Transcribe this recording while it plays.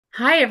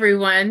Hi,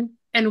 everyone,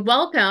 and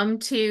welcome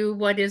to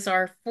what is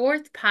our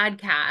fourth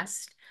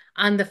podcast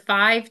on the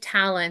five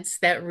talents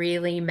that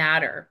really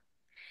matter.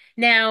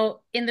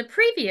 Now, in the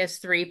previous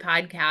three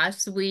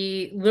podcasts,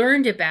 we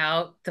learned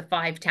about the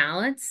five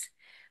talents.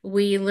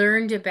 We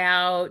learned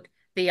about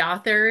the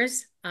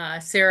authors,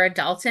 Sarah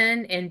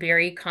Dalton and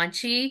Barry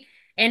Conchie,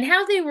 and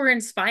how they were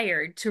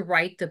inspired to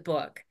write the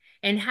book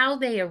and how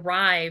they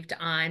arrived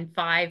on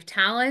five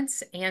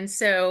talents. And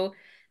so,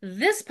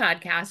 this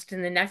podcast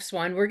and the next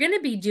one, we're going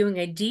to be doing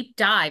a deep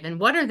dive in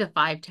what are the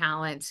five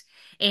talents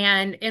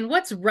and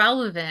what's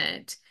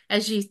relevant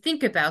as you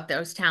think about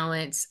those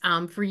talents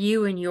for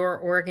you and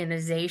your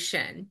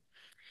organization.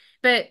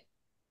 But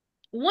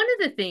one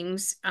of the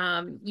things,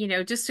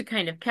 just to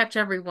kind of catch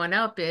everyone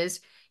up is,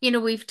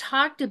 we've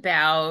talked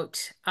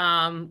about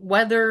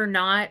whether or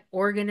not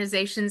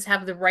organizations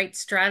have the right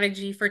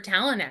strategy for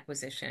talent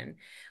acquisition.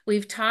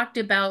 We've talked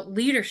about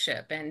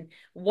leadership and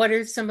what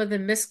are some of the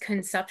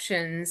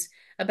misconceptions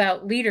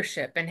about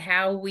leadership and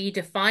how we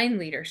define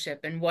leadership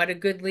and what a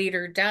good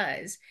leader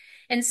does.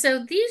 And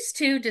so these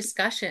two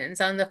discussions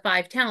on the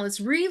five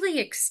talents really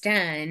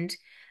extend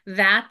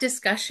that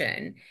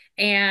discussion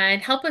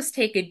and help us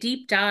take a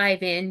deep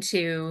dive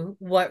into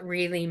what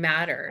really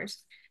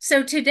matters.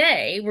 So,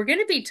 today we're going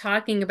to be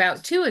talking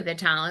about two of the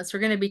talents. We're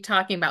going to be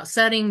talking about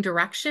setting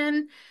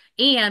direction,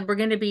 and we're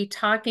going to be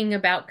talking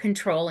about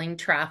controlling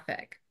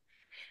traffic.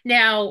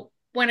 Now,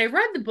 when I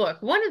read the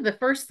book, one of the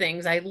first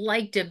things I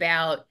liked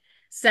about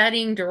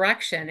setting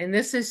direction, and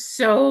this is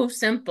so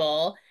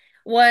simple,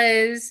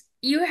 was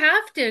you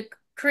have to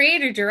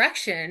create a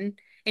direction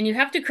and you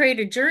have to create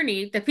a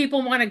journey that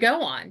people want to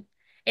go on.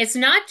 It's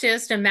not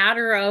just a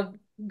matter of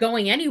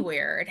going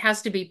anywhere. It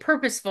has to be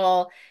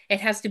purposeful,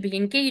 it has to be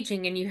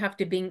engaging, and you have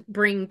to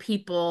bring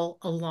people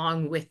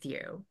along with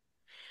you.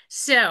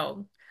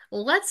 So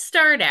let's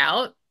start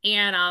out,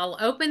 and I'll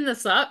open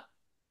this up.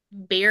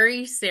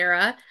 Barry,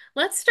 Sarah,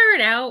 let's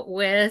start out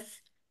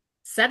with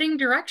setting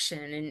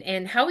direction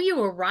and how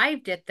you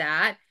arrived at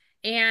that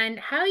and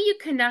how you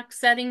connect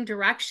setting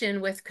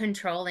direction with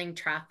controlling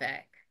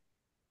traffic.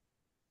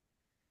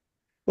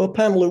 Well,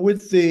 Pamela,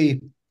 with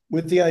the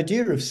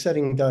idea of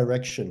setting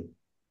direction,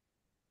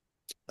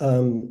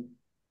 um,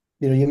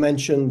 you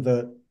mentioned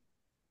that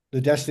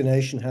the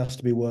destination has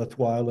to be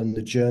worthwhile and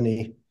the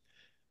journey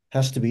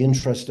has to be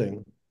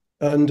interesting.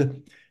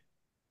 And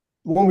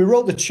when we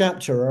wrote the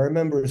chapter, I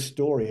remember a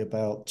story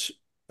about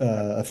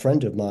a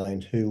friend of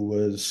mine who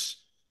was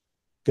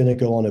going to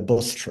go on a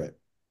bus trip.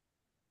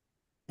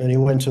 And he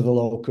went to the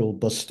local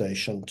bus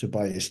station to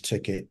buy his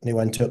ticket. And he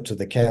went up to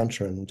the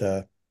counter and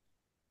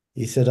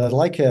he said, I'd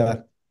like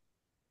a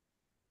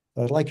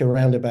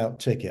roundabout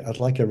ticket. I'd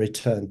like a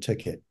return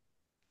ticket.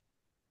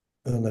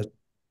 And the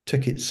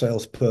ticket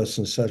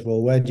salesperson said,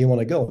 well, where do you want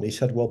to go? And he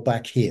said, well,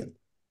 back here.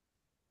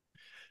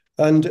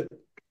 And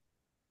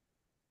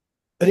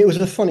it was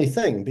a funny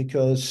thing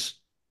because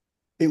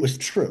it was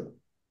true.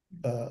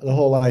 The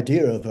whole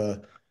idea of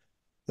a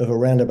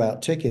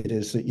roundabout ticket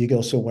is that you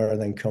go somewhere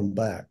and then come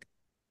back.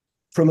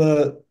 From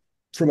a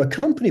from a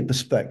company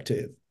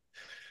perspective,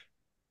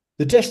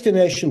 the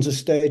destination's a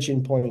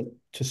staging point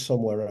to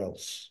somewhere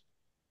else.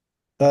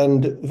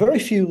 And very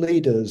few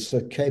leaders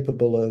are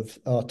capable of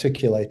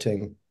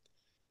articulating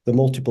the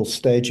multiple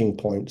staging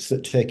points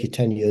that take you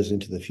 10 years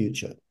into the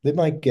future. They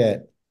might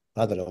get,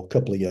 I don't know, a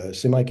couple of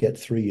years, they might get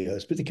 3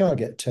 years, but they can't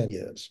get 10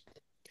 years.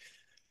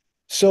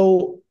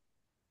 So,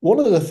 one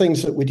of the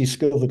things that we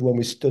discovered when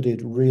we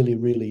studied really,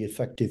 really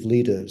effective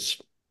leaders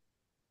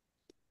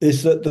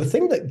is that the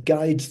thing that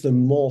guides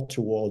them more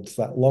towards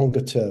that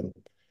longer term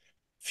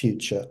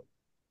future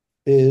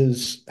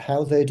is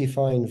how they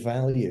define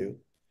value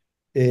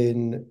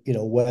in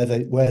where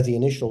the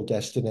initial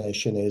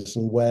destination is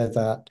and where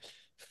that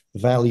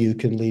value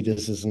can lead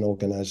us as an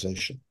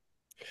organization.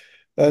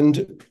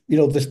 And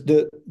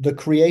the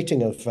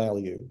creating of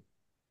value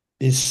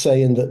is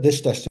saying that this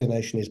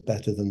destination is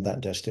better than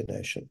that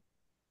destination.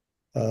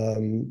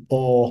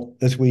 Or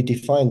as we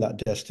define that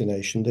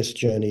destination, this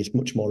journey is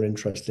much more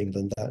interesting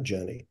than that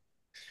journey.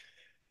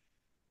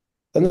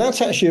 And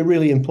that's actually a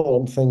really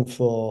important thing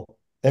for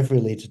every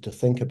leader to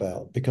think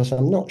about because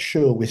I'm not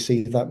sure we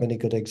see that many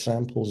good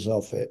examples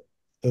of it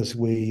as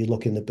we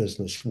look in the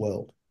business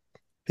world.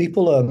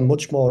 People are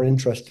much more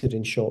interested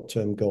in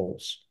short-term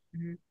goals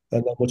Mhm.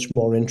 and they're much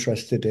more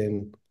interested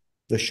in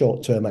the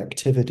short-term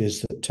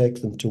activities that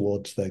take them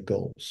towards their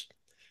goals.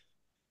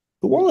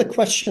 But one of the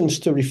questions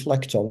to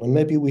reflect on, and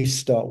maybe we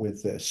start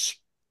with this,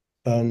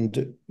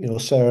 and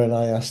Sarah and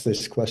I ask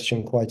this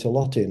question quite a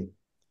lot in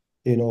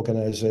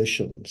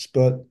organizations,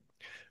 but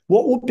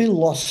what would be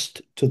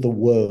lost to the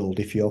world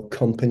if your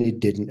company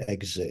didn't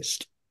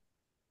exist?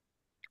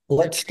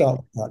 Let's Okay. start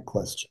with that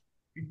question.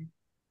 Mhm.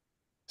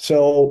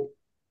 So,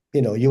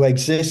 you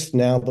exist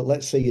now, but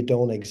let's say you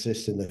don't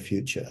exist in the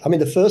future. I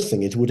mean, the first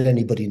thing is, would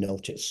anybody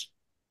notice?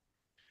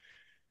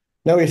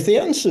 Now, if the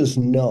answer is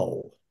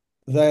no,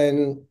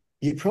 then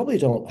you probably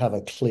don't have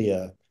a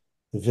clear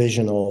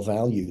vision or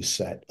value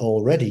set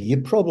already. You're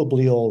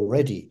probably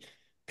already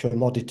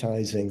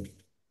commoditizing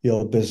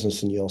your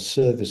business and your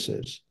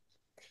services.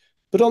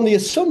 But on the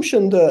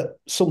assumption that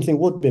something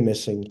would be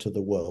missing to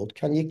the world,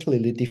 can you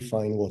clearly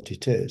define what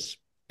it is?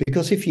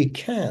 Because if you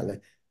can,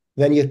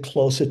 then you're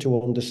closer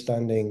to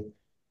understanding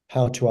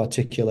how to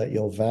articulate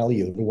your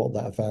value and what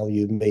that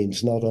value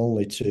means, not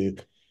only to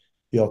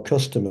your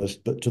customers,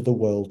 but to the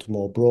world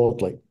more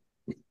broadly.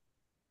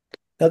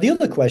 Now, the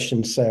other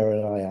question Sarah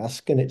and I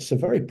ask, and it's a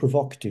very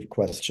provocative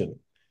question,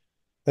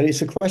 and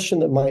it's a question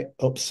that might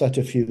upset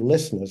a few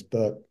listeners,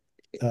 but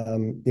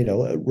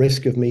at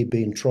risk of me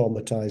being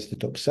traumatized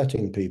at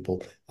upsetting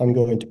people, I'm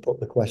going to put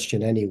the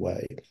question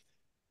anyway.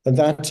 And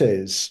that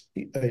is,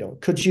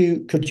 could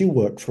you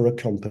work for a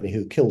company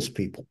who kills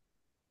people?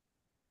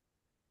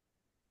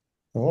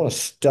 And what a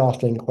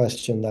startling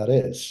question that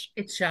is.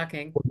 It's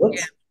shocking.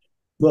 Yeah.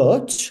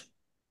 But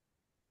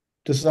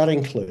does that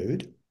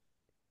include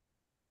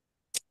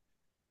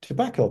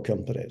tobacco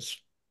companies?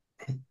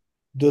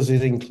 Does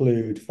it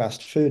include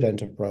fast food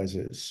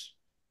enterprises?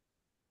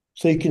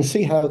 So you can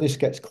see how this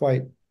gets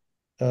quite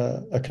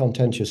a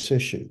contentious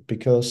issue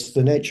because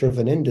the nature of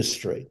an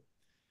industry,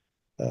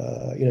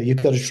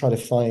 you've got to try to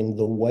find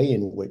the way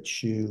in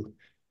which you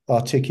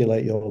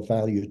articulate your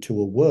value to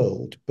a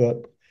world.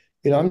 But,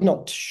 I'm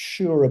not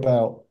sure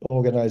about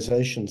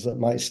organizations that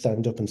might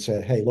stand up and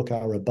say, hey, look,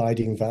 our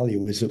abiding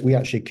value is that we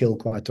actually kill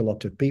quite a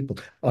lot of people.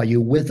 Are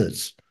you with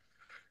us?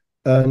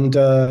 And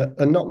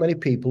not many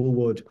people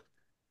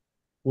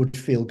would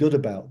feel good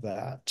about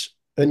that.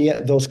 And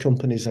yet those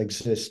companies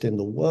exist in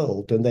the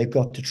world, and they've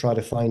got to try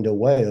to find a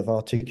way of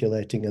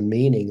articulating a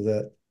meaning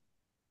that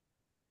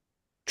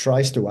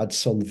tries to add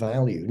some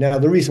value. Now,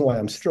 the reason why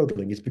I'm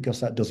struggling is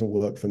because that doesn't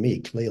work for me,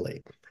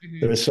 clearly.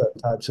 There Hmm. are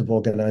certain types of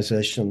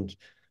organizations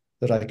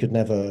that I could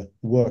never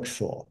work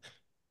for.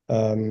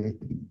 Um,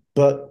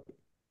 but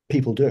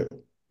people do,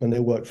 and they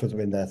work for them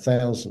in their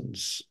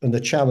thousands. And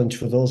the challenge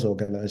for those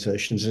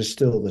organizations is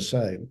still the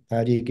same.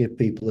 How do you give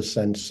people a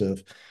sense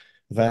of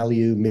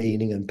value,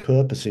 meaning, and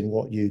purpose in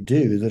what you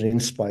do that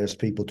inspires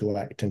people to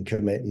act and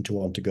commit and to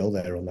want to go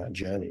there on that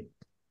journey?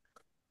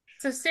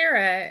 So,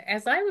 Sarah,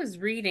 as I was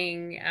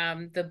reading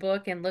the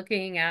book and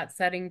looking at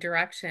setting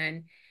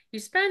direction, you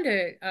spend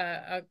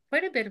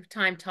quite a bit of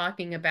time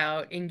talking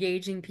about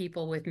engaging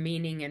people with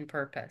meaning and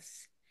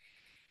purpose.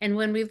 And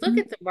when we look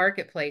at the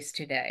marketplace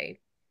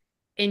today,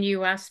 and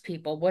you ask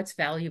people, what's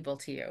valuable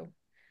to you?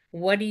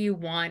 What do you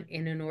want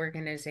in an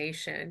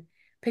organization?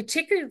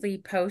 Particularly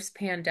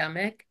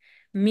post-pandemic,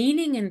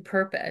 meaning and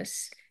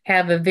purpose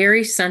have a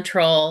very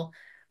central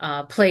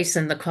place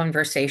in the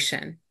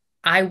conversation.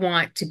 I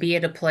want to be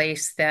at a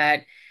place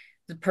that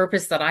the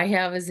purpose that I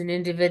have as an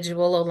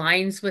individual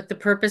aligns with the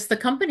purpose the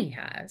company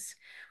has,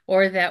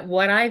 or that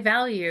what I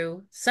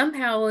value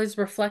somehow is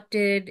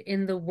reflected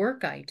in the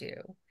work I do.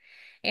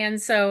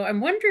 And so I'm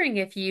wondering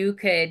if you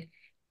could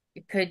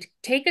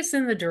take us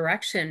in the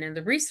direction and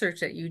the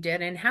research that you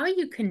did and how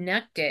you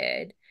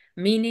connected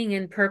meaning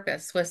and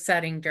purpose with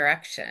setting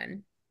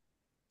direction.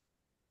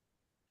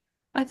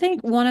 I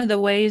think one of the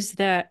ways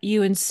that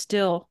you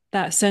instill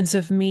that sense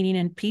of meaning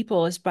in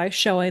people is by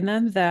showing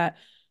them that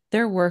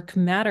their work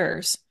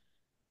matters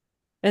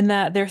and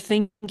that their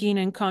thinking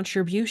and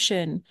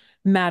contribution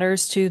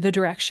matters to the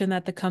direction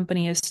that the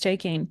company is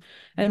taking.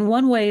 And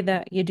one way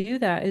that you do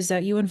that is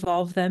that you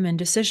involve them in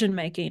decision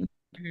making.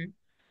 Mhm.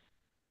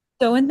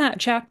 So, in that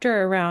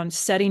chapter around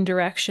setting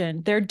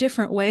direction, there are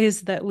different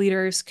ways that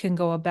leaders can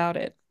go about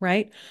it,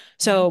 right? Mhm.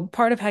 So,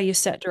 part of how you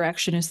set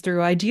direction is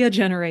through idea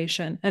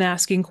generation and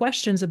asking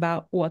questions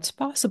about what's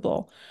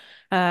possible.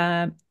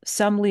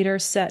 Some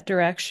leaders set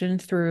direction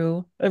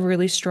through a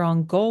really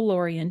strong goal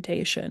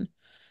orientation,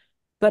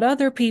 but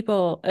other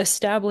people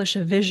establish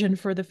a vision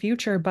for the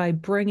future by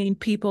bringing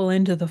people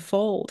into the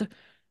fold,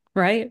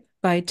 right?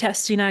 By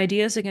testing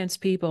ideas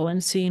against people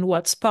and seeing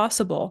what's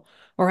possible,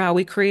 or how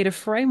we create a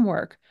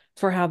framework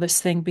for how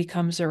this thing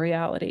becomes a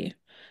reality.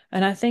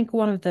 And I think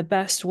one of the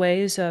best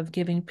ways of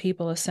giving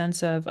people a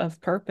sense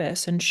of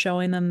purpose and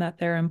showing them that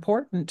they're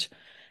important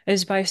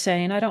is by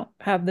saying, I don't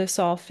have this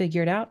all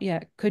figured out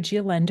yet. Could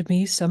you lend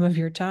me some of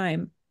your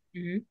time?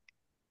 Mhm.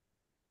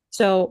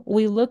 So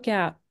we look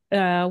at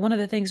one of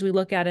the things we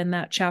look at in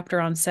that chapter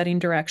on setting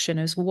direction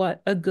is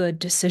what a good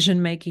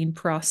decision-making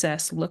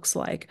process looks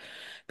like.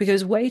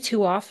 Because way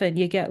too often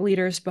you get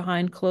leaders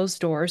behind closed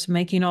doors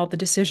making all the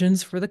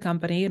decisions for the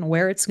company and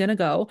where it's going to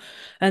go.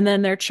 And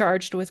then they're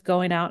charged with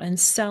going out and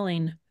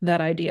selling that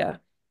idea,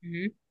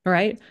 Mhm.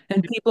 right?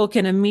 And people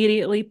can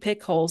immediately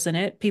pick holes in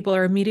it. People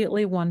are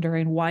immediately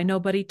wondering why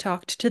nobody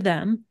talked to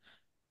them.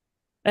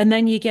 And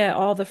then you get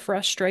all the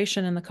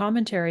frustration and the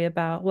commentary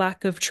about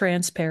lack of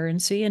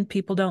transparency, and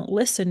people don't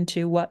listen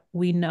to what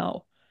we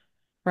know,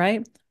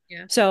 right?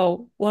 Yeah.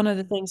 So, one of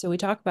the things that we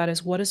talk about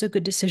is what does a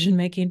good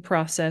decision-making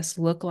process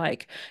look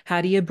like? How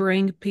do you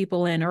bring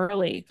people in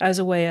early as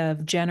a way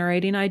of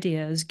generating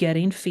ideas,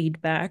 getting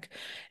feedback,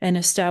 and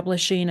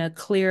establishing a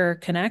clear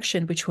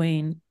connection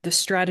between the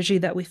strategy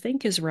that we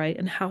think is right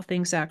and how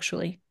things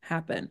actually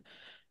happen?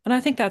 And I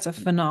think that's a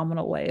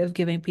phenomenal way of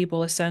giving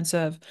people a sense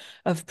of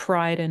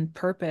pride and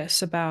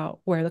purpose about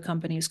where the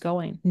company is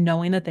going,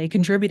 knowing that they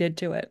contributed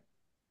to it.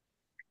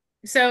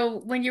 So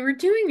when you were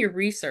doing your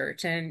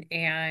research and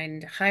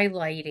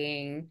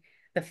highlighting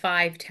the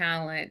five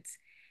talents,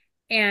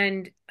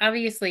 and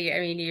obviously, I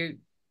mean, you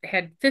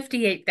had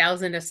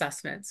 58,000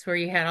 assessments where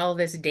you had all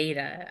this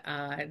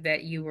data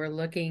that you were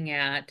looking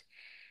at.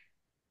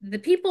 The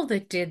people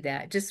that did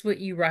that, just what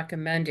you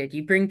recommended,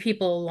 you bring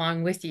people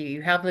along with you,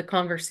 you have the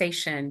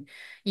conversation,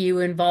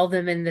 you involve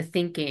them in the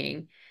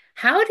thinking.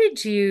 How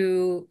did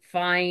you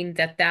find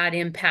that that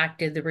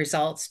impacted the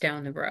results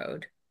down the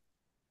road?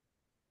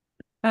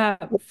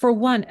 For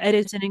one, it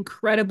is an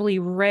incredibly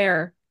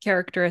rare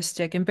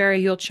characteristic, and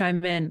Barry, you'll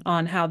chime in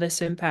on how this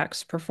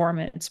impacts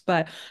performance,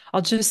 but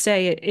I'll just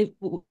say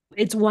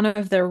it's one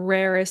of the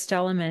rarest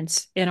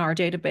elements in our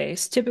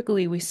database.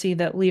 Typically, we see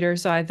that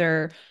leaders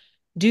either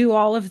do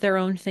all of their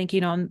own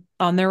thinking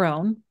on their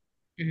own.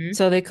 Hmm.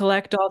 So they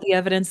collect all the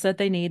evidence that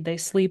they need, they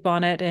sleep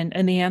on it,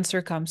 and the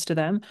answer comes to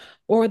them.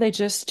 Or they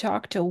just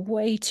talk to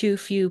way too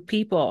few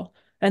people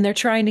and they're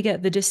trying to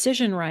get the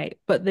decision right,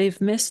 but they've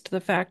missed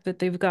the fact that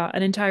they've got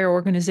an entire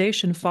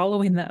organization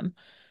following them,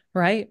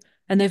 right?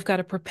 And they've got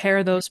to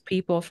prepare those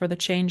people for the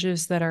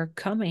changes that are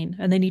coming,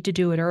 and they need to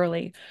do it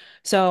early.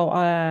 So,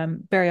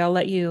 Barry, I'll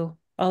let you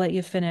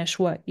finish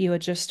what you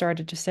had just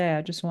started to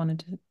say.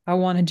 I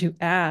wanted to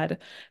add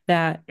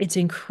that it's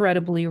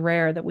incredibly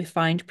rare that we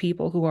find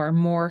people who are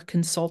more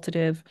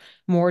consultative,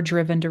 more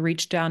driven to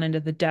reach down into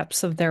the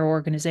depths of their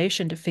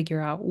organization to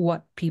figure out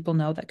what people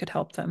know that could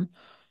help them.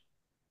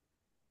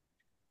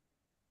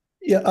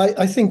 Yeah,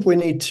 I think we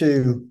need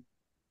to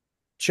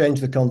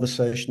change the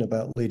conversation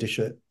about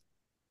leadership,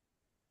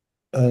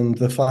 and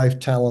the five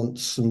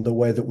talents and the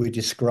way that we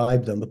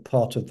describe them are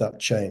part of that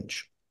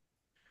change.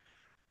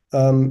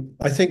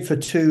 I think for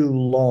too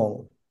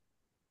long,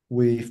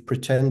 we've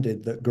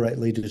pretended that great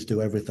leaders do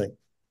everything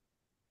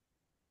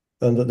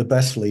and that the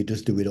best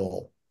leaders do it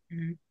all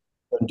Hmm.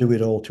 and do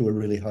it all to a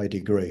really high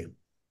degree.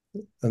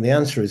 And the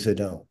answer is they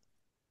don't.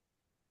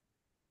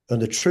 And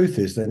the truth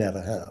is they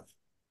never have.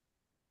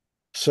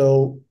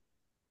 So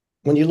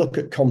when you look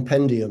at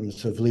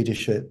compendiums of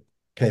leadership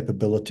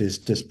capabilities,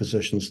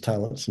 dispositions,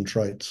 talents, and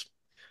traits,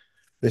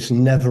 this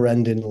never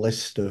ending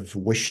list of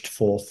wished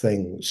for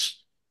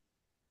things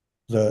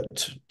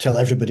that tell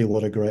everybody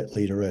what a great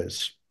leader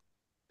is.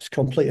 It's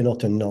complete and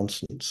utter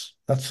nonsense.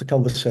 That's the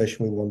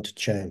conversation we want to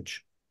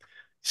change.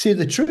 See,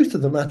 the truth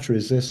of the matter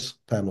is this,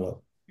 Pamela.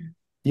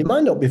 You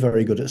might not be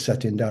very good at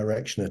setting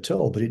direction at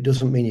all, but it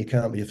doesn't mean you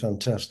can't be a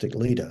fantastic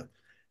leader.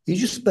 You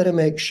just better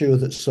make sure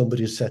that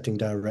somebody's setting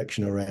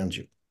direction around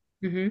you.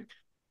 Hmm.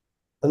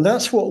 And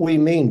that's what we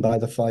mean by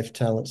the five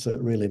talents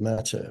that really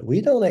matter. We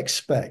don't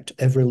expect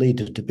every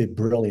leader to be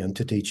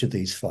brilliant at each of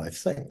these five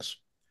things.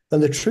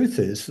 And the truth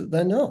is that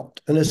they're not.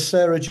 And as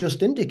Sarah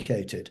just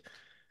indicated,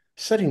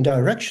 setting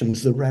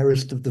direction's the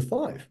rarest of the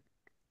five.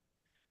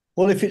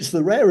 Well, if it's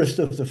the rarest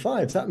of the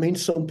five, that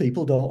means some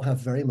people don't have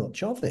very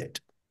much of it,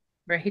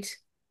 Right.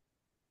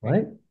 Right.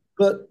 right?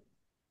 But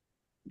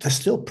they're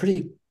still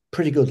pretty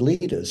good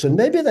leaders. And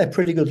maybe they're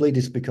pretty good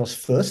leaders because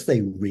first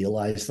they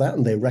realize that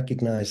and they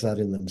recognize that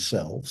in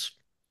themselves.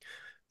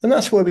 And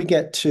that's where we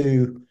get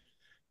to,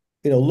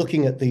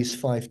 looking at these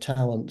five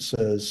talents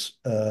as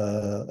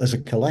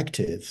a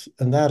collective.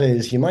 And that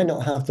is, you might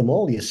not have them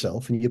all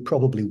yourself, and you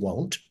probably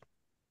won't,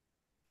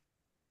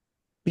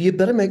 but you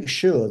better make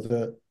sure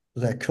that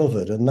they're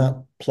covered. And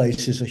that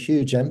places a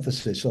huge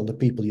emphasis on the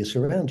people you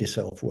surround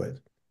yourself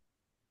with.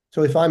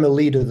 So if I'm a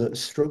leader that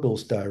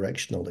struggles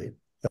directionally,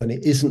 and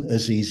it isn't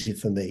as easy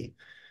for me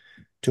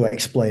to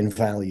explain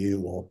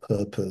value or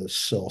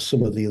purpose or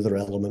some of the other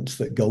elements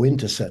that go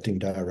into setting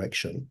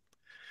direction,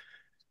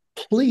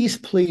 please,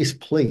 please,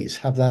 please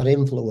have that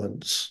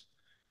influence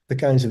the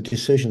kinds of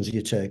decisions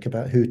you take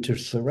about who to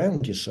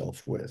surround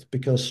yourself with.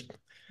 Because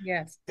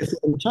Yes. if the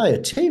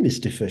entire team is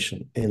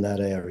deficient in that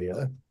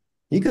area,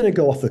 you're going to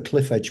go off a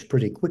cliff edge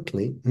pretty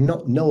quickly,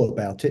 not know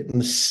about it,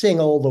 and sing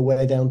all the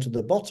way down to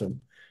the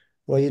bottom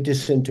where you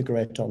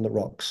disintegrate on the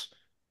rocks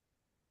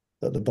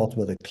at the bottom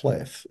of the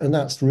cliff. And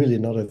that's really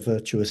not a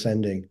virtuous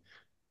ending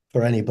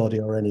for anybody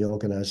or any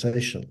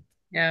organization.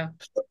 Yeah.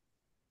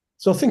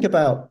 So think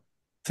about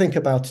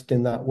it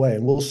in that way.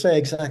 And we'll say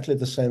exactly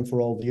the same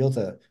for all the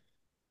other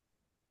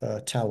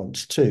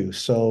talents too.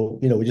 So,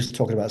 we're just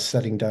talking about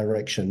setting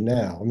direction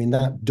now. I mean,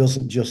 that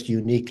doesn't just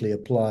uniquely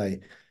apply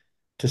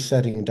to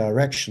setting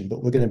direction,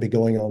 but we're going to be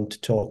going on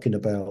to talking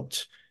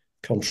about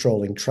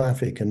controlling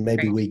traffic, and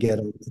maybe Right. we get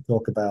on to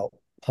talk about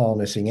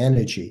harnessing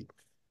energy.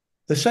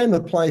 The same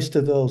applies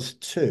to those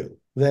two.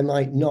 There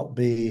might not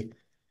be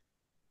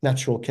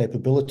natural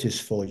capabilities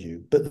for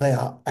you, but they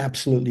are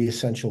absolutely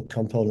essential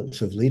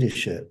components of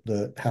leadership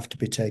that have to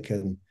be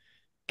taken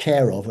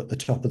care of at the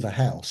top of the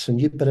house. And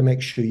you better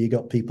make sure you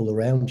got people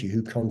around you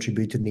who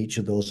contribute in each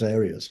of those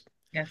areas.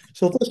 Yes.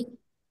 So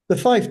the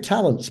five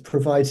talents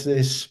provides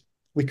this,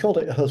 we call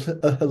it a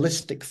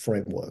holistic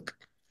framework.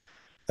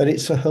 And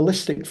it's a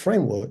holistic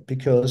framework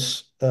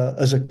because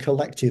as a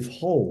collective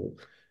whole,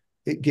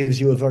 it gives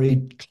you a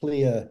very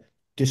clear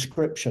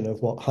description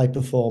of what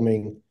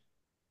high-performing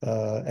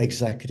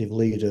executive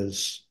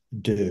leaders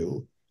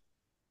do,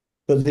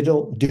 but they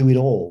don't do it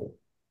all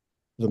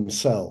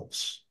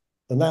themselves.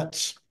 And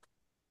that's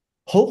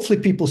hopefully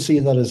people see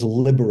that as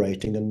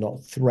liberating and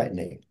not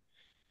threatening.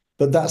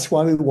 But that's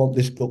why we want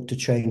this book to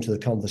change the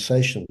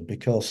conversation,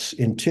 because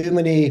in too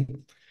many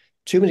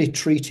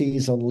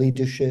treatises on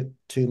leadership,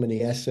 too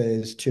many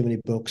essays, too many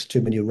books,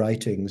 too many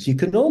writings, you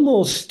can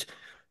almost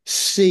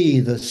see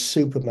the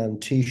Superman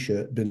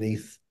t-shirt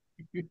beneath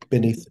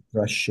the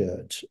dress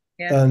shirt.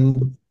 Yeah.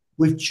 And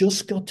we've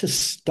just got to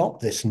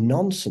stop this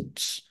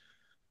nonsense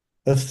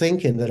of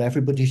thinking that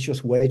everybody's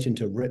just waiting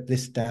to rip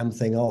this damn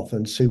thing off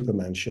and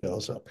Superman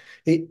shows up.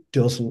 It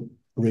doesn't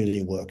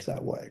really work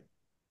that way.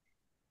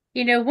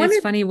 One It's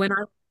of funny when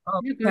I,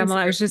 oh, you go and Pamela,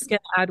 I say, was just going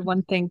to add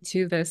one thing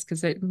to this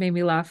because it made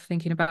me laugh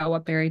thinking about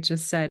what Barry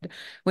just said.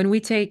 When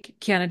we take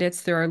candidates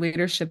through our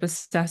leadership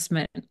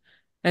assessment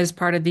as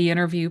part of the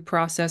interview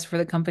process for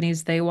the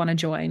companies they want to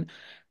join,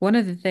 one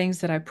of the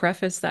things that I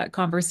preface that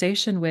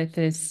conversation with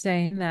is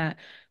saying that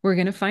we're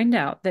going to find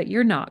out that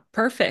you're not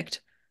perfect.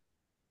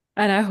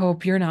 And I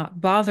hope you're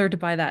not bothered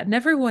by that. And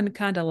everyone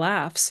kind of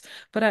laughs.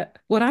 But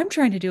what I'm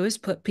trying to do is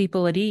put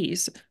people at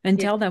ease and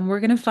yeah. tell them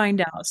we're going to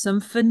find out some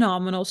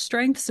phenomenal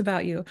strengths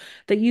about you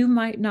that you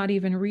might not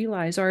even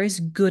realize are as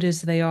good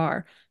as they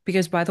are.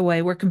 Because, by the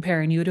way, we're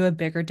comparing you to a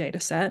bigger data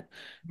set,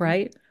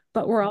 right?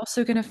 But we're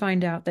also going to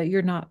find out that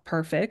you're not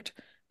perfect.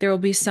 There will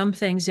be some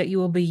things that you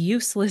will be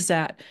useless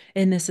at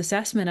in this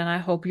assessment, and I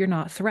hope you're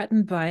not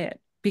threatened by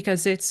it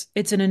because it's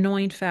an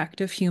annoying fact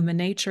of human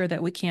nature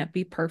that we can't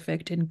be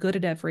perfect and good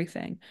at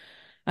everything.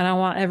 And I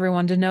want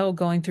everyone to know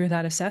going through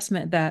that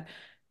assessment that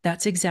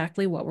that's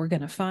exactly what we're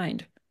going to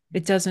find.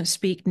 It doesn't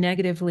speak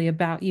negatively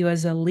about you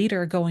as a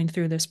leader going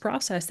through this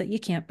process that you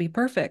can't be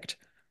perfect.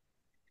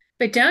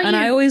 But don't And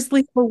I you always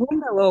leave a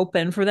window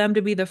open for them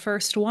to be the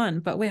first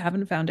one, but we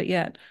haven't found it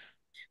yet.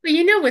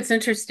 Well, what's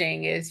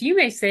interesting is you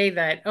may say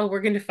that, oh,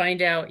 we're going to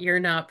find out you're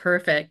not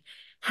perfect.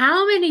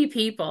 How many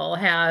people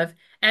have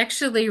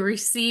actually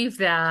received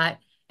that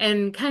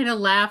and kind of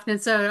laughed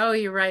and said, oh,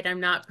 you're right,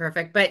 I'm not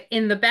perfect. But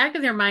in the back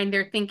of their mind,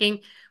 they're thinking,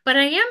 but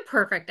I am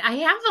perfect. I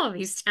have all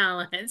these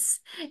talents.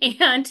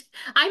 And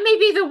I may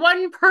be the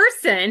one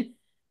person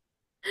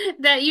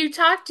that you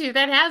talk to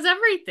that has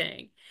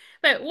everything.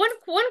 But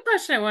one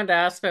question I wanted to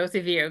ask both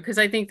of you, because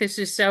I think this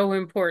is so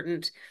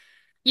important.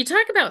 You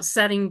talk about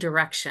setting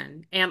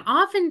direction, and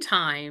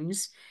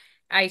oftentimes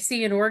I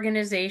see in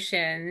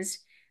organizations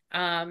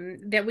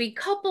that we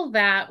couple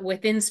that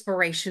with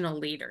inspirational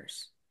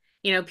leaders.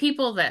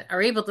 People that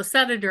are able to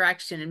set a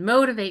direction and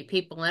motivate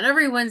people, and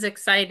everyone's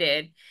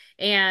excited.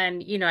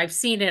 And, I've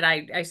seen it.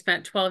 I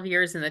spent 12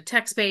 years in the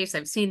tech space.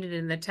 I've seen it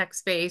in the tech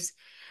space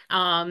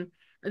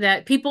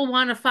that people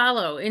want to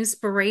follow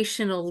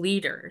inspirational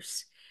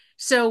leaders.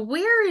 So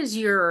where's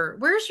your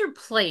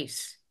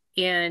place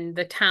in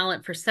the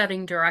talent for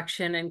setting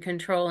direction and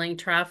controlling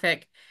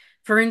traffic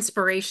for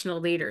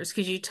inspirational leaders?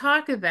 Because you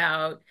talk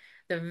about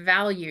the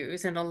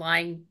values and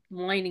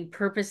aligning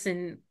purpose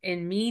and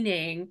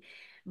meaning.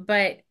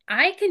 But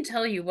I can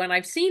tell you when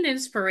I've seen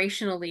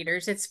inspirational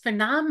leaders, it's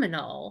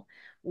phenomenal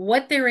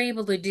what they're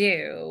able to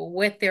do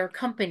with their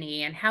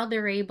company and how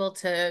they're able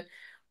to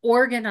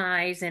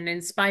organize and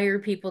inspire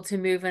people to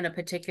move in a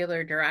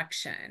particular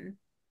direction.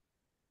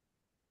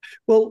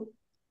 Well,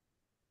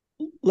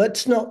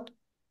 let's not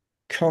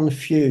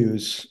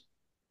confuse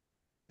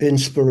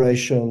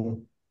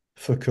inspiration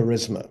for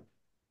charisma,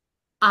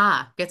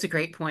 Ah, that's a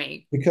great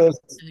point. because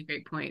That's a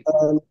great point.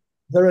 um,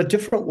 there are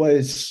different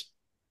ways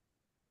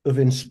of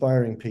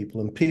inspiring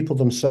people, and people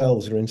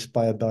themselves are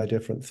inspired by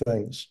different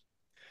things.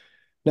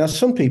 Now,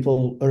 some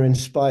people are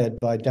inspired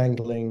by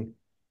dangling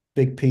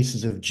big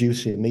pieces of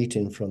juicy meat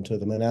in front of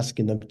them and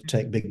asking them to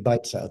take big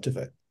bites out of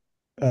it.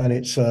 And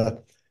it's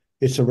a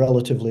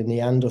relatively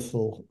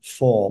Neanderthal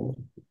form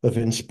of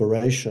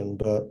inspiration,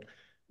 but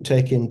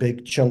taking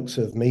big chunks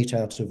of meat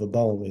out of a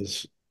bone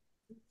is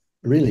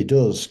really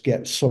does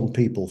get some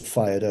people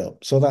fired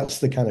up. So that's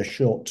the kind of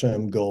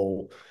short-term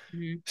goal.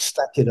 Mhm.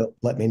 Stack it up,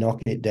 let me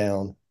knock it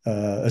down.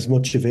 As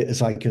much of it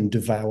as I can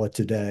devour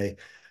today.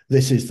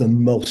 This is the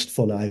most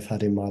fun I've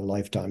had in my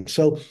lifetime.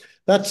 So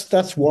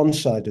that's one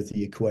side of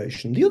the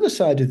equation. The other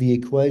side of the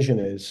equation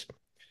is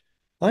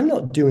I'm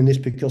not doing this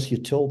because you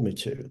told me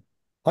to.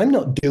 I'm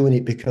not doing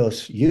it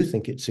because you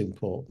think it's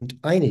important.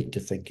 I need to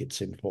think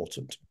it's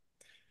important.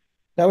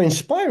 Now,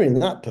 inspiring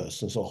that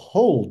person is a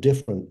whole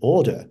different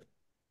order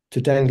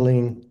to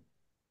dangling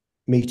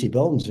meaty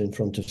bones in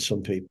front of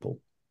some people.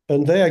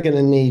 And they are going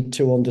to need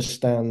to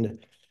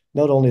understand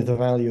not only the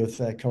value of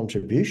their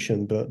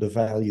contribution, but the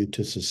value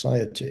to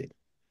society.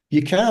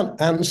 You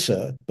can't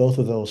answer both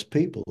of those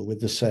people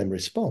with the same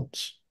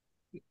response.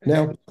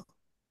 Now,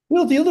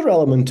 the other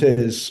element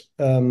is,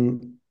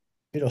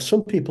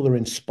 some people are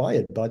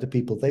inspired by the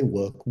people they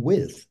work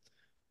with,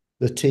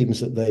 the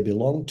teams that they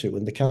belong to,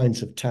 and the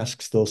kinds of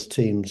tasks those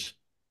teams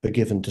are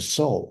given to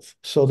solve.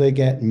 So they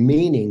get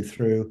meaning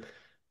through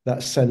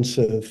that sense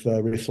of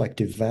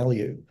reflective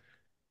value.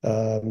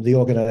 The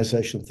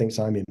organization thinks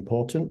I'm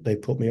important. They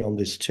put me on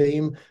this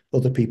team.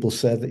 Other people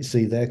say that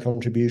see their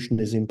contribution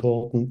is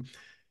important.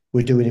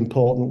 We're doing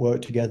important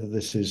work together.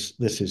 This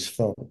is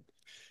fun.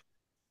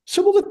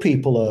 Some other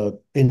people are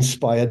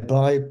inspired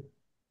by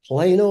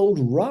plain old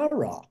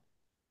rah-rah,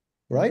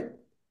 right?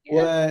 Yeah.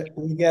 Where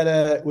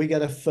we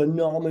get a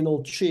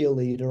phenomenal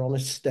cheerleader on a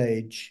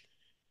stage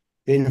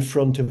in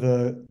front of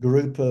a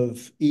group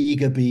of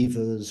eager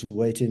beavers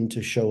waiting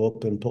to show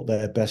up and put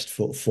their best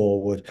foot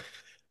forward.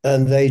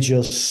 And they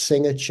just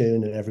sing a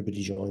tune and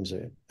everybody joins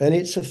in. And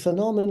it's a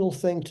phenomenal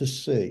thing to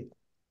see.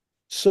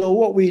 So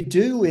what we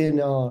do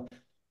in our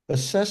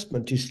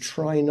assessment is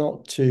try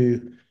not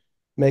to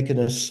make an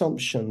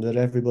assumption that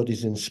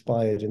everybody's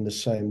inspired in the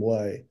same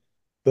way,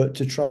 but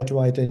to try to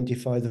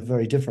identify the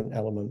very different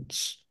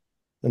elements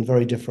and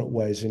very different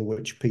ways in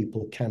which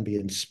people can be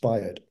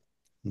inspired.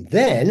 And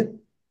then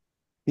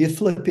you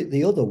flip it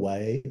the other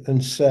way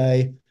and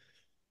say,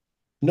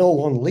 no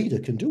one leader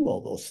can do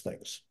all those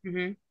things.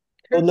 Hmm.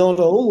 Well, True. not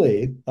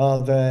only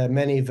are there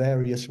many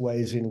various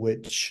ways in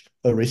which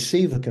a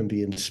receiver can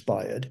be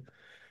inspired,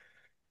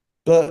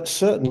 but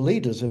certain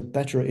leaders are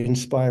better at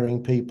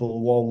inspiring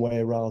people one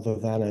way rather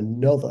than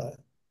another.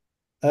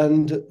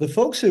 And the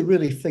folks who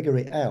really figure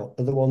it out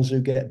are the ones who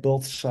get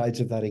both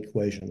sides of that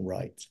equation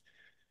right.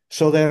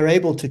 So they're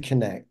able to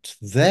connect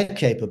their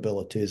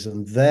capabilities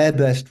and their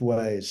best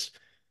ways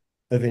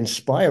of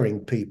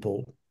inspiring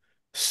people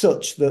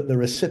such that the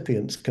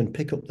recipients can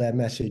pick up their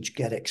message,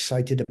 get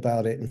excited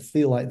about it, and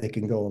feel like they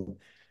can go and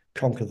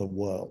conquer the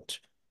world.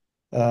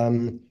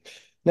 Um,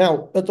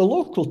 Now, at the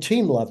local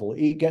team level,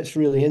 it gets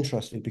really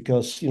interesting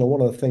because,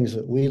 one of the things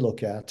that we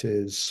look at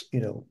is,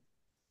 well,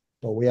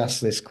 we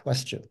ask this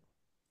question.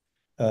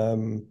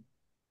 Um,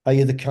 are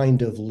you the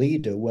kind of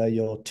leader where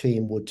your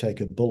team would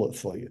take a bullet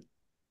for you?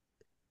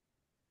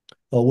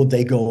 Or would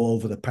they go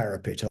over the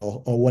parapet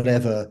or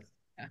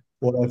Yeah.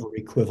 whatever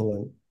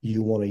equivalent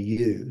you want to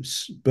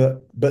use?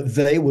 But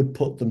they would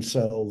put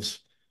themselves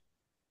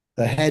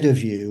ahead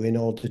of you in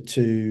order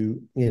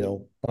to,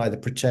 either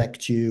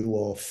protect you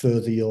or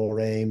further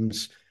your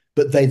aims,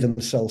 but they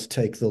themselves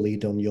take the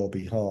lead on your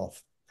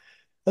behalf.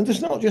 And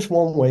there's not just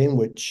one way in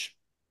which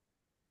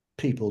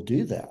people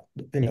do that.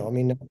 I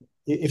mean,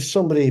 if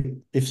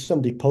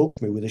somebody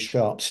poked me with a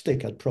sharp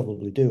stick, I'd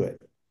probably do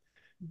it.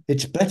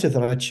 It's better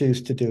that I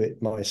choose to do it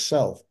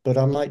myself, but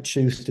I might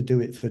choose to do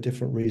it for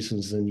different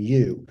reasons than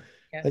you.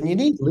 And Yes. you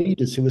need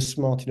leaders who are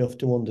smart enough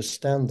to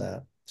understand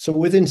that. So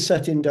within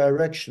setting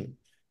direction,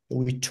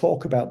 we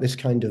talk about this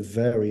kind of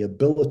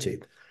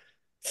variability.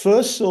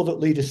 First, so that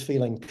leaders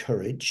feel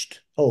encouraged.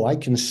 Oh, I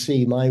can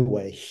see my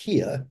way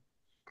here.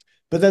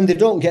 But then they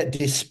don't get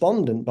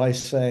despondent by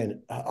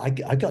saying, I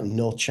got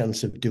no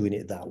chance of doing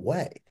it that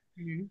way.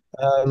 Hmm.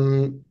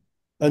 Um,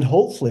 and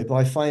hopefully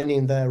by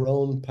finding their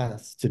own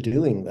path to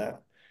doing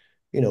that,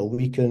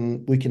 we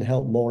can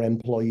help more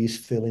employees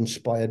feel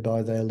inspired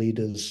by their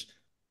leaders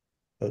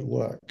at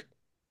work.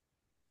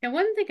 And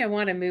one thing I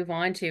want to move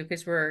on to,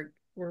 because we're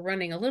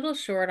running a little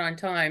short on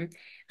time,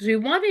 is we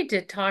wanted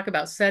to talk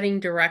about setting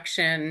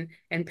direction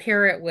and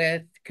pair it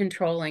with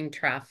controlling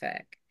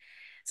traffic.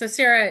 So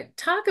Sarah,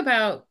 talk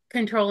about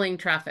controlling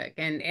traffic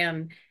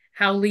and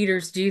how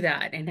leaders do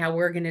that and how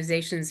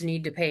organizations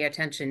need to pay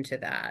attention to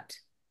that.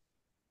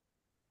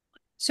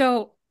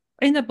 So,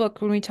 in the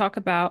book, when we talk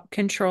about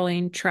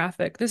controlling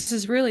traffic, this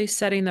is really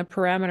setting the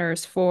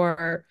parameters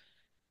for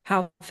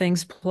how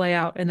things play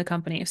out in the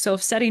company. So,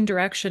 if setting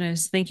direction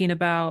is thinking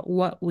about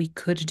what we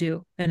could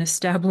do and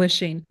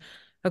establishing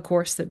a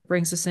course that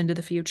brings us into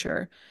the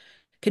future,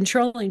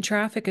 controlling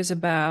traffic is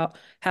about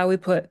how we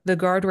put the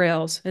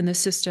guardrails and the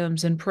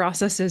systems and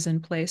processes in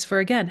place for,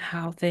 again,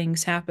 how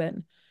things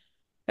happen.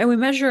 And we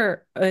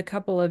measure a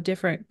couple of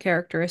different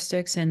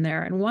characteristics in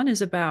there. And one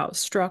is about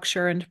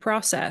structure and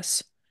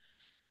process.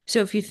 So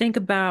if you think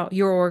about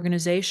your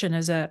organization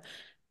as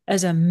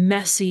a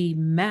messy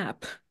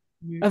map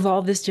Mhm. of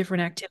all this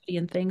different activity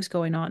and things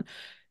going on,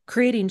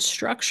 creating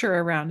structure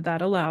around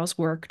that allows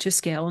work to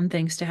scale and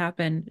things to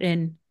happen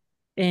in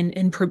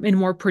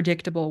more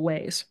predictable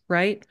ways,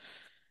 right?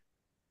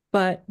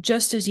 But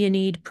just as you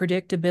need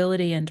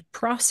predictability and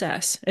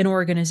process and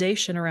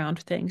organization around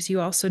things,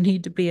 you also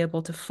need to be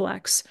able to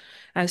flex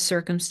as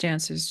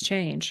circumstances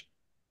change.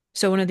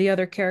 So one of the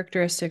other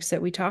characteristics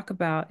that we talk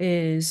about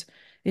is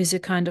a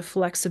kind of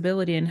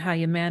flexibility in how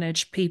you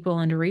manage people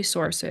and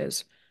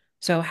resources.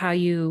 So how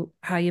you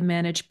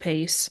manage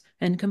pace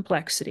and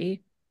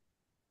complexity,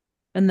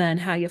 and then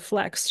how you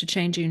flex to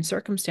changing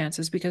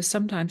circumstances because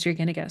sometimes you're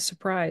going to get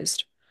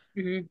surprised.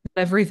 Mhm.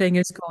 Everything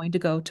is going to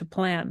go to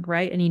plan,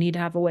 right? And you need to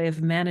have a way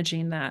of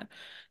managing that.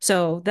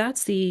 So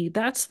that's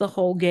the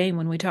whole game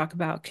when we talk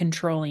about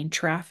controlling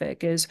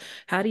traffic is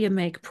how do you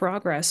make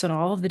progress on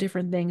all of the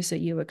different things that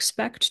you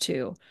expect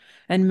to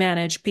and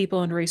manage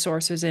people and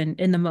resources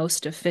in the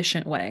most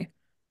efficient way.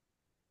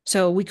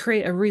 So we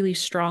create a really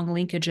strong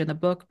linkage in the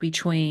book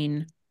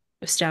between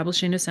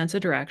establishing a sense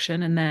of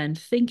direction and then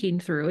thinking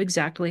through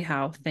exactly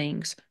how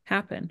things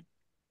happen.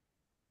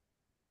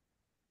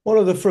 One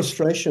of the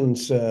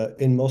frustrations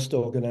in most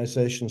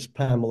organizations,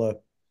 Pamela,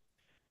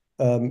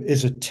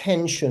 is a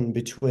tension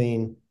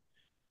between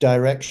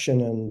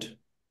direction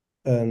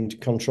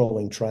and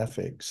controlling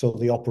traffic. So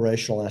the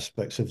operational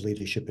aspects of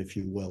leadership, if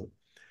you will.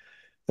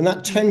 And that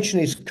Mhm. tension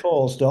is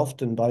caused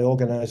often by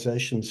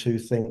organizations who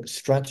think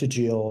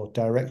strategy or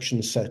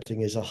direction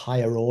setting is a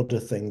higher order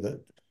thing that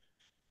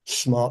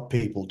smart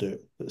people do,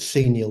 that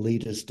senior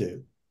leaders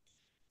do.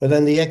 But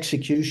then the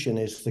execution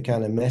is the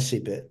kind of messy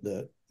bit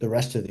that the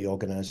rest of the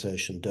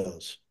organization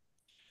does.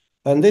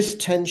 And this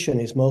tension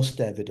is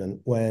most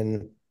evident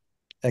when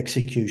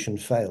execution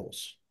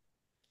fails.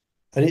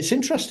 And it's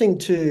interesting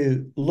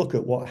to look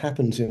at what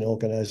happens in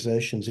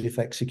organizations if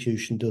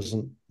execution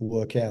doesn't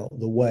work out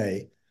the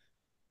way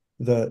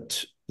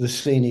that the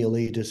senior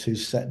leaders who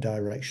set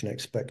direction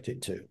expect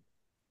it to.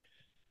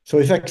 So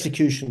if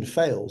execution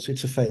fails,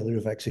 it's a failure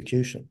of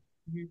execution,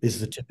 Mhm. is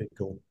the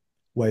typical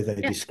way they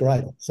Yeah.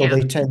 describe it. So Yeah.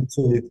 they tend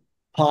to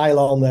pile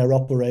on their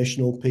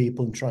operational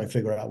people and try and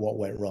figure out what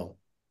went wrong.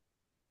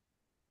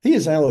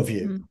 Here's our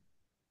view. Mm.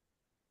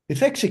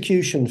 If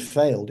execution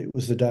failed, it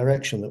was the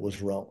direction that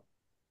was wrong.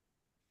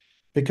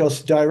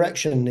 Because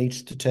direction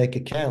needs to take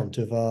account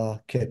of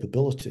our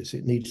capabilities.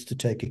 It needs to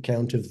take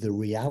account of the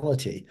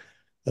reality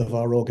of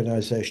our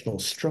organizational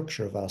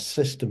structure, of our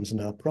systems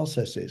and our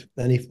processes.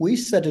 And if we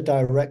set a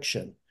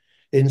direction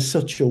in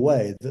such a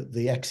way that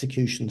the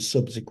execution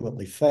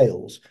subsequently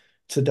fails,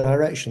 it's a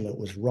direction that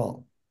was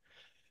wrong.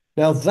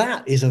 Now,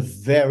 that is a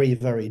very,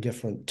 very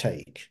different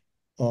take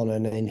on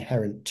an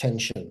inherent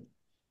tension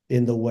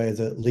in the way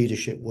that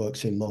leadership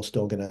works in most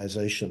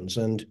organizations.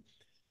 And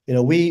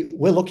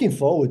we're looking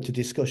forward to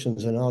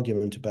discussions and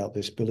argument about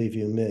this, believe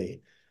you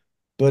me.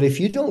 But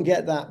if you don't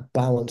get that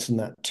balance and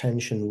that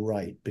tension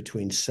right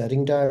between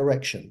setting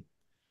direction,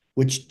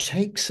 which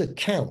takes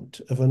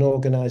account of an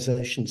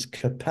organization's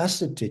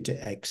capacity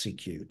to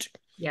execute,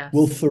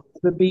 we'll Yes.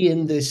 forever be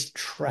in this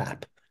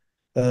trap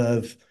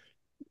of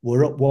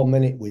we're up 1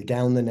 minute, we're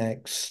down the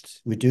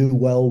next, we do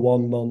well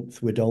 1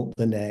 month, we don't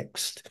the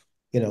next.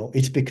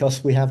 It's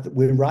because we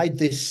ride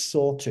this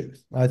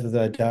sawtooth. Either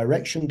the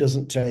direction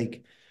doesn't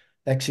take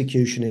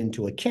execution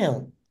into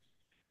account,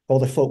 or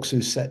the folks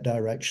who set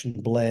direction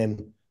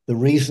blame the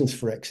reasons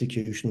for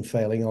execution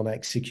failing on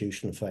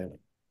execution failing.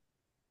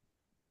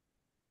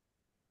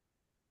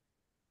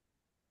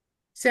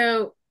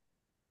 So,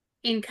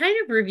 in kind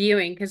of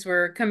reviewing, because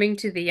we're coming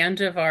to the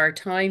end of our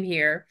time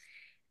here,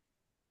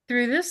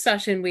 through this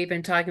session, we've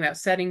been talking about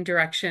setting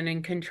direction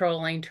and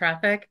controlling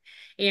traffic.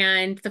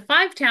 And the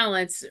five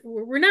talents,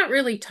 we're not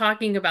really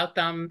talking about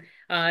them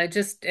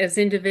just as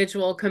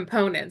individual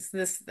components.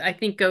 This, I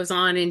think, goes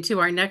on into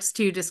our next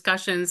two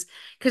discussions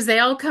because they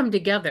all come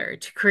together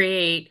to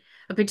create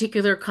a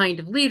particular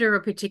kind of leader,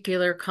 a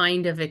particular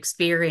kind of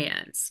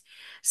experience.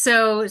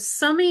 So,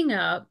 summing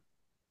up,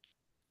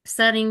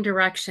 setting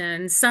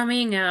direction,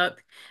 summing up,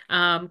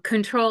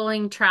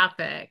 controlling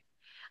traffic.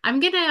 I'm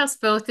going to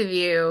ask both of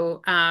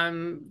you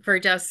for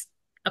just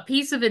a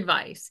piece of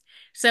advice.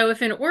 So,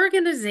 if an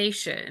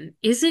organization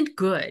isn't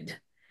good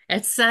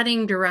at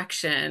setting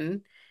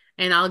direction,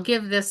 and I'll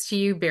give this to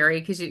you, Barry,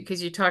 because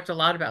you talked a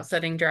lot about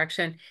setting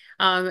direction.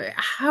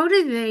 How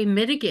do they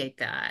mitigate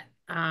that?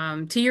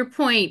 To your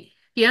point,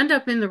 you end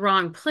up in the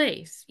wrong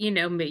place. You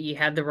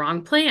had the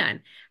wrong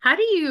plan. How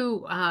do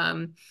you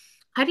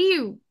how do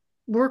you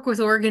work with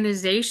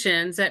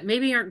organizations that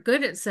maybe aren't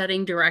good at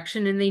setting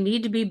direction and they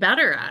need to be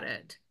better at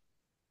it?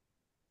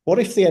 What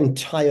if the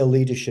entire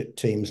leadership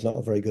team's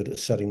not very good at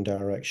setting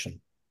direction?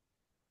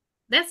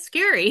 That's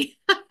scary.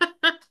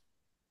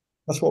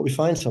 That's what we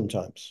find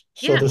sometimes.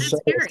 So Yeah, the that's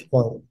sales scary.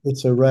 point,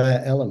 it's a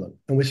rare element,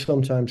 and we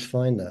sometimes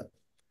find that.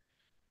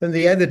 And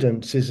the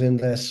evidence is in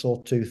their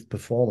sawtooth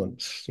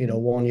performance.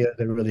 1 year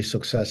they're really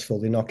successful,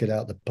 they knock it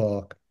out the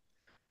park.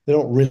 They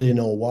don't really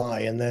know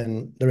why, and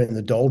then they're in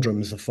the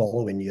doldrums the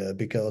following year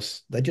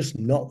because they're just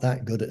not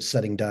that good at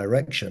setting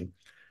direction,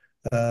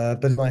 but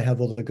they might have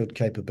other good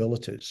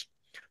capabilities.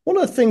 One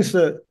of the things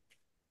that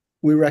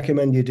we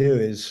recommend you do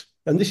is,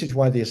 and this is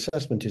why the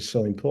assessment is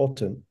so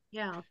important,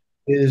 Yeah.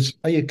 is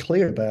are you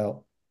clear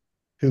about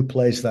who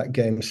plays that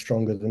game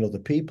stronger than other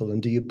people,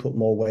 and do you put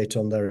more weight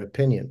on their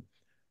opinion?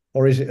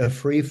 Or is it a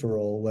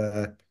free-for-all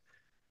where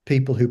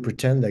people who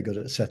pretend they're good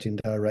at setting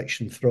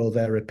direction throw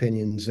their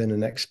opinions in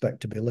and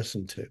expect to be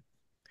listened to?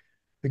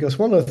 Because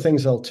one of the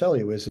things I'll tell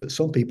you is that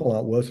some people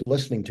aren't worth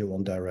listening to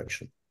on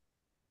direction.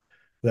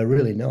 They're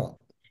really not.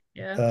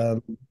 Yeah.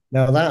 Um,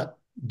 Now, that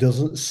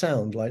doesn't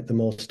sound like the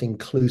most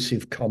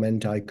inclusive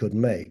comment I could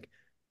make,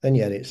 and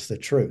yet it's the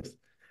truth.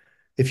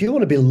 If you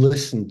want to be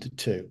listened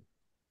to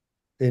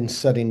in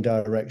setting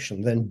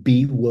direction, then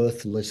be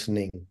worth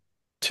listening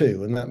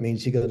to. And that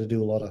means you got to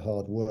do a lot of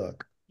hard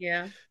work.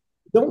 Yeah.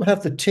 Don't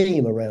have the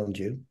team around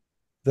you,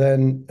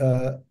 then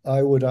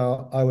I would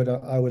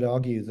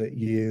argue that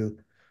you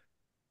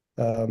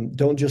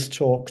don't just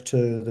talk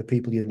to the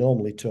people you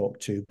normally talk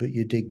to, but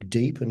you dig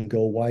deep and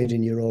go wide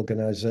in your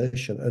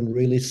organization and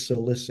really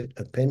solicit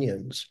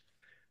opinions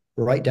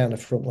right down to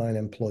frontline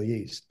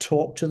employees.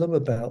 Talk to them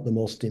about the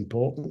most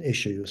important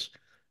issues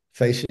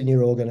facing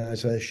your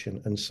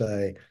organization and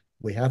say,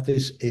 we have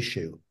this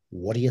issue.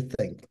 What do you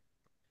think?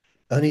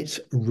 And it's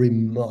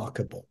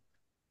remarkable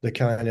the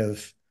kind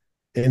of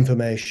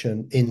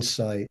information,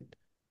 insight,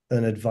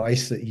 and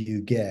advice that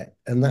you get.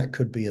 And that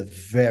could be a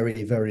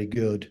very, very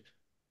good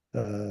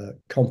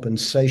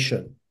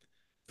compensation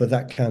for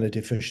that kind of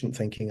deficient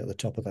thinking at the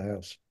top of the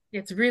house.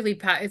 It's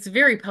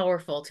very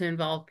powerful to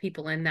involve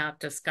people in that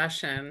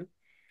discussion.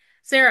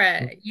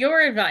 Sarah,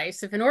 your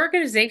advice, if an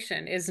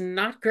organization is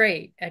not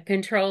great at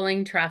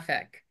controlling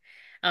traffic,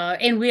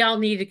 and we all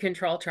need to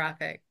control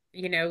traffic,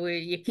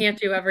 you can't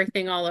do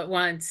everything all at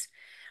once.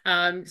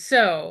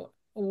 So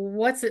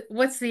what's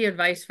the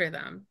advice for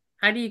them?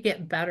 How do you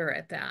get better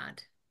at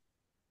that?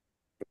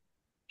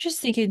 Just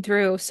thinking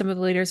through some of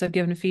the leaders I've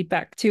given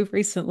feedback to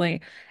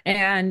recently,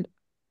 and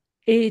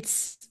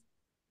it's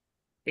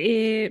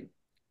it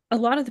a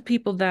lot of the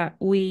people that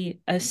we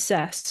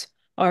assess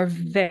are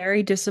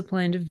very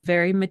disciplined,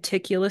 very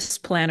meticulous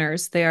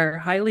planners. They are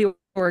highly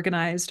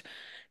organized.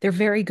 They're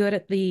very good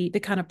at the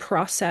kind of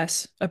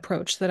process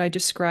approach that I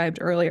described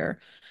earlier.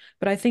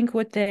 But I think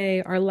what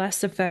they are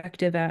less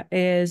effective at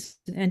is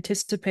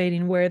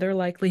anticipating where they're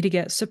likely to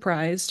get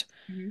surprised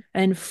Mhm.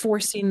 and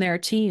forcing their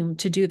team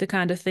to do the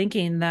kind of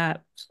thinking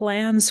that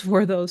plans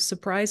for those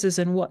surprises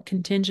and what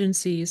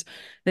contingencies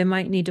they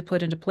might need to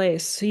put into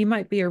place. So you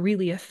might be a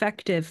really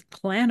effective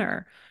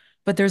planner,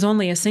 but there's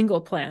only a single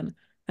plan.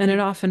 And it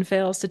often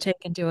fails to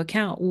take into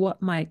account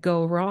what might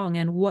go wrong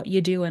and what you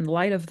do in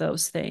light of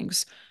those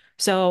things.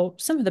 So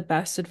some of the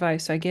best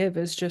advice I give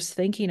is just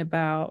thinking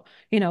about,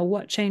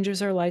 what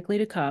changes are likely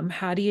to come.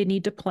 How do you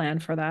need to plan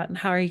for that? And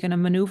how are you going to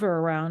maneuver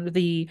around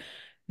the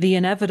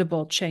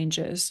inevitable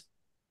changes?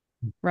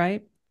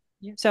 Right?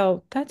 Yeah.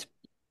 So that's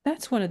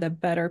one of the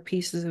better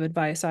pieces of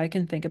advice I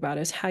can think about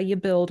is how you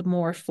build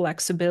more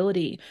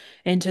flexibility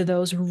into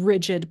those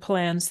rigid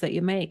plans that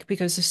you make.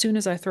 Because as soon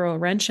as I throw a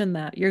wrench in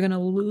that, you're going to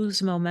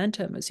lose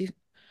momentum as you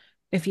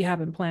if you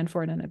haven't planned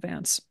for it in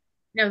advance.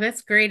 No,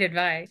 that's great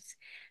advice.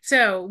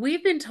 So,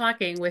 we've been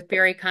talking with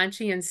Barry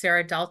Conchie and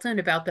Sarah Dalton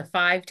about the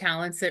five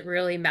talents that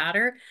really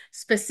matter.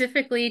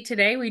 Specifically,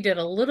 today we did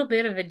a little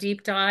bit of a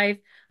deep dive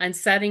on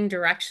setting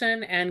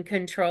direction and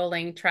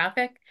controlling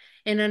traffic.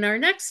 And in our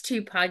next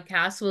two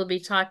podcasts, we'll be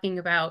talking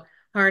about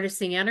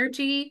harnessing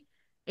energy,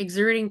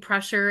 exerting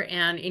pressure,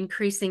 and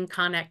increasing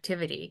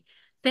connectivity.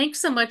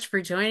 Thanks so much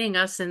for joining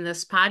us in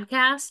this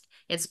podcast.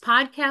 It's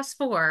podcast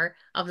 4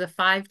 of the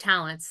five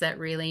talents that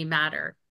really matter.